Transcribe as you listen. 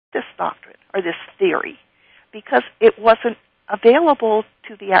this doctrine or this theory because it wasn't available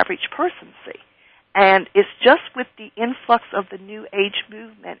to the average person, see. And it's just with the influx of the New Age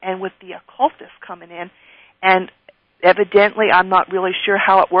movement and with the occultists coming in, and evidently I'm not really sure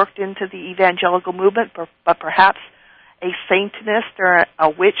how it worked into the evangelical movement, but perhaps a Satanist or a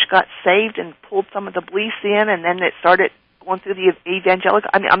witch got saved and pulled some of the beliefs in, and then it started going through the evangelical.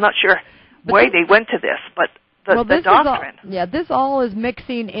 I mean, I'm not sure why they went to this, but the doctrine. This all is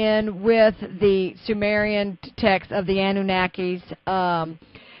mixing in with the Sumerian text of the Anunnakis,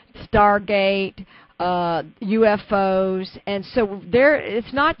 Stargate, UFOs, and so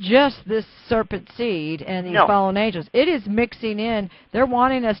it's not just this serpent seed and these fallen angels. It is mixing in. They're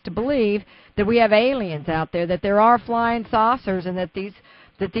wanting us to believe that we have aliens out there, that there are flying saucers, and that these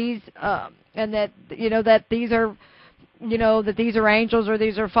are angels, or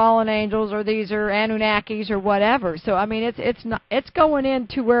these are fallen angels, or these are Anunnakis, or whatever. So I mean, it's going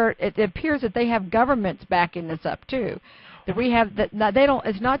into where it appears that they have governments backing this up too. That we have that they don't.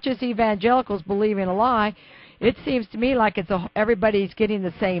 It's not just evangelicals believing a lie. It seems to me like everybody's getting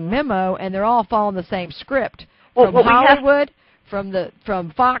the same memo, and they're all following the same script from Hollywood,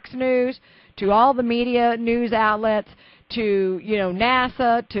 from Fox News to all the media news outlets to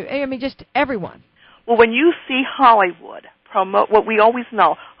NASA to just everyone. Well, when you see Hollywood promote what we always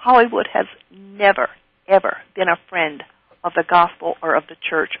know, Hollywood has never ever been a friend of the gospel or of the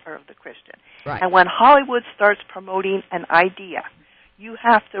church or of the Christian. Right. And when Hollywood starts promoting an idea, you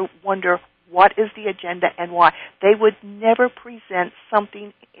have to wonder what is the agenda and why. They would never present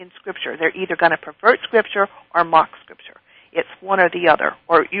something in Scripture. They're either going to pervert Scripture or mock Scripture. It's one or the other,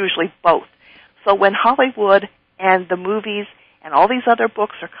 or usually both. So when Hollywood and the movies and all these other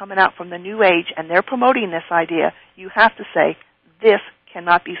books are coming out from the New Age and they're promoting this idea, you have to say, this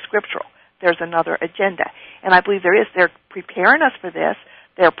cannot be scriptural. There's another agenda. And I believe there is. They're preparing us for this.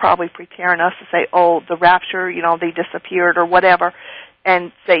 They're probably preparing us to say, oh, the rapture, they disappeared or whatever,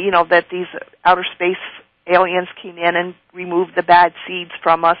 and say, that these outer space aliens came in and removed the bad seeds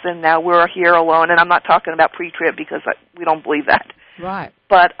from us, and now we're here alone. And I'm not talking about pre-trib because we don't believe that. Right.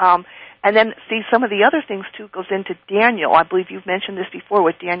 But, and then, see, some of the other things, too, goes into Daniel. I believe you've mentioned this before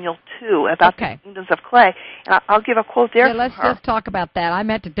with Daniel 2 about the kingdoms of clay. And I'll give a quote there from her. Let's talk about that. I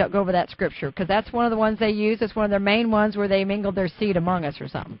meant to go over that scripture because that's one of the ones they use. It's one of their main ones where they mingled their seed among us or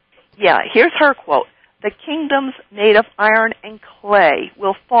something. Yeah, here's her quote. The kingdoms made of iron and clay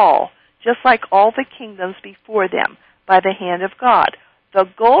will fall, just like all the kingdoms before them, by the hand of God. The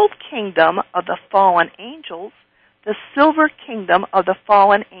gold kingdom of the fallen angels, the silver kingdom of the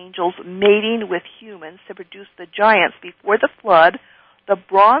fallen angels mating with humans to produce the giants before the flood, the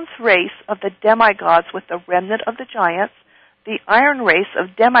bronze race of the demigods with the remnant of the giants, the iron race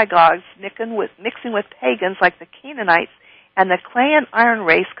of demigods mixing with pagans like the Canaanites, and the clay and iron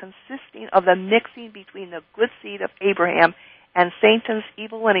race consisting of the mixing between the good seed of Abraham and Satan's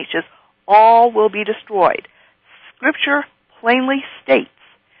evil lineages, all will be destroyed. Scripture plainly states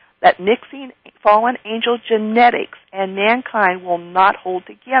that mixing fallen angel genetics and mankind will not hold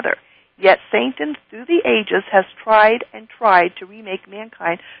together. Yet Satan, through the ages, has tried and tried to remake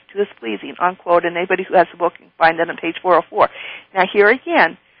mankind to his pleasing, unquote. And anybody who has the book can find that on page 404. Now here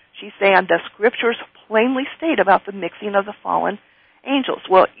again, she's saying the scriptures plainly state about the mixing of the fallen angels.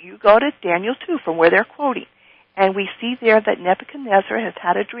 Well, you go to Daniel 2 from where they're quoting, and we see there that Nebuchadnezzar has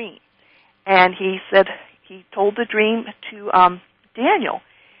had a dream. And he said, he told the dream to Daniel.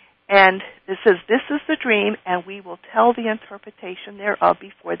 And it says, this is the dream, and we will tell the interpretation thereof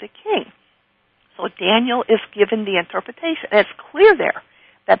before the king. So Daniel is given the interpretation. And it's clear there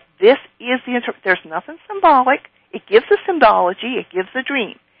that this is the interpretation. There's nothing symbolic. It gives the symbology. It gives the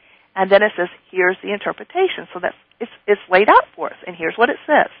dream. And then it says, here's the interpretation. So that's it's laid out for us. And here's what it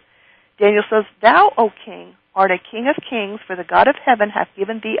says. Daniel says, thou, O king, art a king of kings, for the God of heaven hath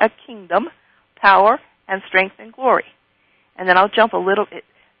given thee a kingdom, power, and strength and glory. And then I'll jump a little bit.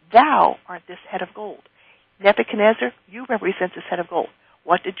 Thou art this head of gold. Nebuchadnezzar, you represent this head of gold.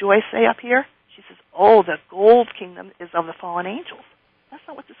 What did Joyce say up here? She says, oh, the gold kingdom is of the fallen angels. That's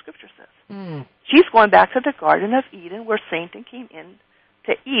not what the scripture says. She's going back to the Garden of Eden where Satan came in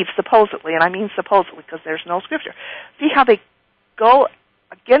to Eve, supposedly, and I mean supposedly because there's no scripture. See how they go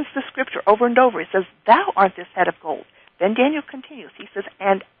against the scripture over and over. It says, thou art this head of gold. Then Daniel continues. He says,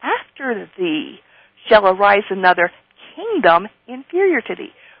 and after thee shall arise another kingdom inferior to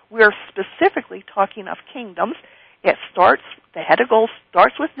thee. We're specifically talking of kingdoms. It starts, the head of gold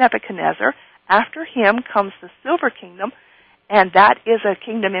starts with Nebuchadnezzar. After him comes the silver kingdom, and that is a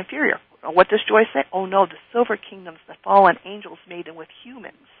kingdom inferior. What does Joyce say? Oh no, the silver kingdom's the fallen angels mated with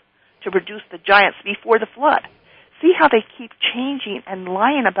humans to produce the giants before the flood. see how they keep changing and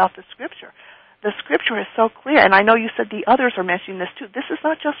lying about the Scripture. The Scripture is so clear, and I know you said the others are mentioning this too. This is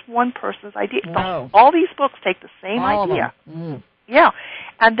not just one person's idea. No. All these books take the same All idea. of them. Yeah.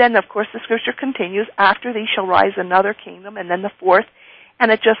 And then, of course, the Scripture continues, after these shall rise another kingdom, and then the fourth.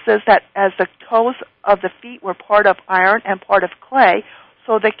 And it just says that as the toes of the feet were part of iron and part of clay,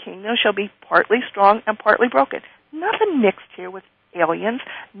 so the kingdom shall be partly strong and partly broken. Nothing mixed here with aliens.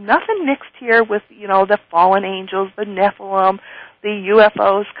 Nothing mixed here with, the fallen angels, the Nephilim, the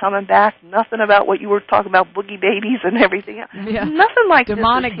UFOs coming back. Nothing about what you were talking about, boogie babies and everything else. Yeah. Nothing like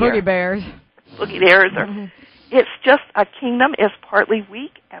demonic this is boogie bears. Boogie bears. It's just a kingdom is partly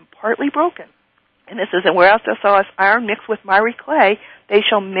weak and partly broken. And it says, and whereas thou sawest iron mixed with miry clay, they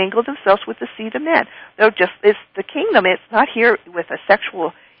shall mingle themselves with the seed of men. It's the kingdom. It's not here with a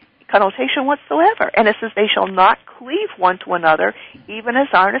sexual connotation whatsoever. And it says they shall not cleave one to another, even as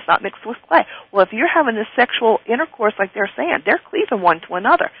iron is not mixed with clay. Well, if you're having this sexual intercourse like they're saying, they're cleaving one to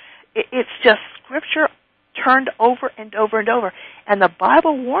another. It's just Scripture turned over and over and over. And the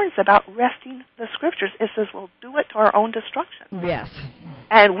Bible warns about wresting the Scriptures. It says we'll do it to our own destruction. Yes.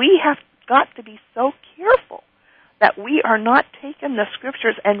 And we have got to be so careful that we are not taking the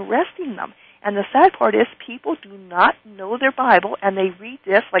Scriptures and wresting them. And the sad part is people do not know their Bible, and they read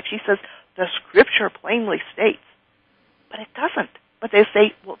this, like she says, the Scripture plainly states. But it doesn't. But they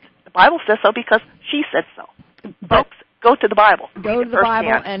say, well, the Bible says so because she said so. Folks, go to the Bible. Go to the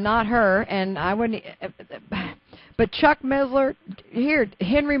Bible and not her. And I wouldn't. But Chuck Missler, here,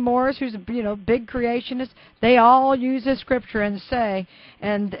 Henry Morris, who's a big creationist, they all use this Scripture and say,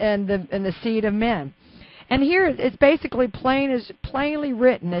 and the seed of men. And here it's basically plainly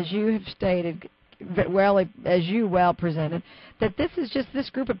written, as you have stated, as you well presented, that this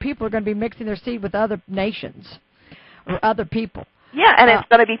group of people are going to be mixing their seed with other nations or other people. Yeah, and it's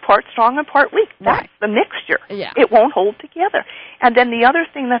going to be part strong and part weak. That's the mixture. Yeah. It won't hold together. And then the other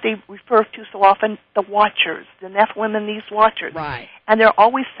thing that they refer to so often, the watchers, the Nephilim and these watchers. Right. And they're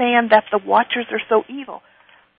always saying that the watchers are so evil.